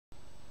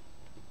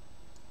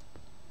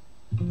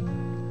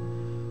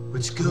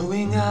What's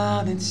going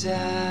on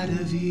inside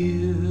of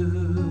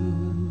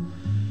you?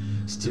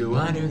 Still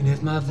wondering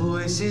if my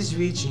voice is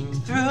reaching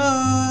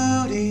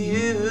through to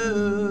you.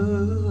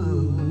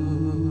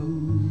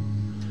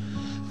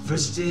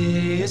 First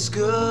day of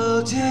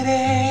school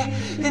today,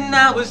 and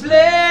I was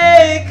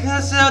late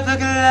 'cause of the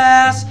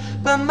glass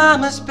by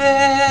Mama's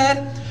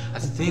bed. I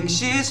think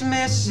she's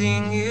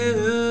missing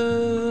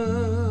you.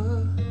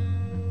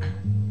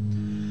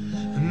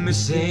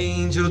 Miss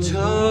Angel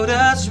told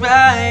us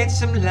write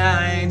some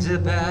lines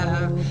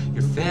about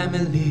your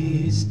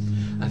families.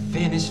 I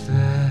finished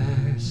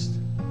first.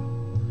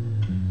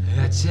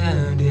 I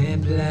turned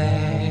it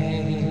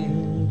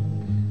blank.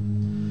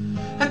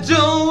 I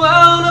don't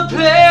wanna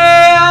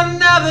play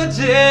another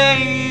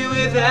day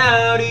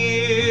without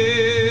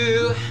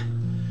you.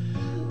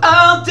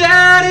 Oh,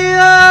 Daddy,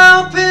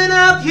 open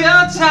up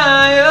your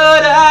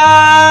tired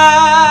eyes.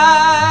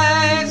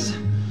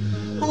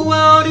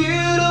 Want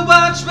you to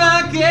watch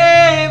my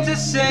game to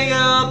say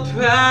you're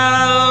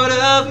proud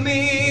of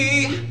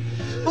me.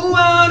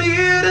 Want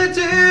you to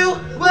do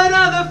what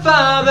other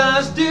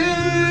fathers do.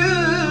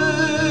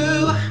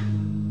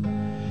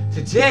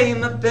 Today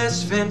my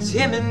best friend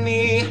Tim and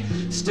me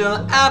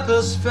stole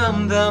apples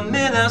from the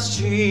middle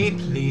street.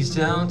 Please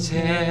don't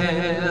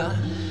tell,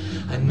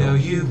 I know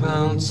you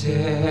won't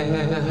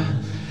tell.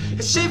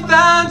 If she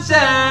finds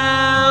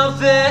out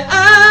that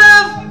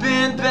I've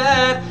been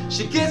bad,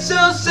 she gets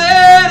so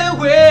sad, and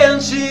when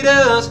she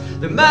does,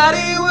 the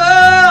mighty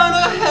one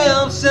who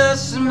helps us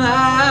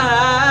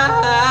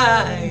smile.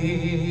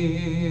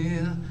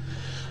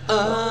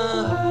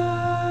 Oh.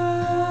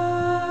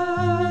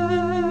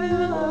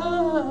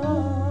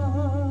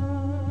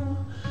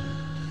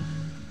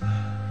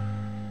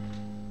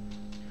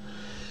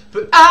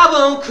 But I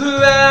won't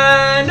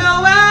cry, no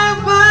I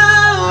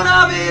won't,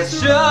 I'll be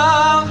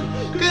strong.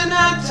 Good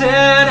night,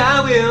 Dad,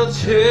 I will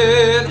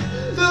too.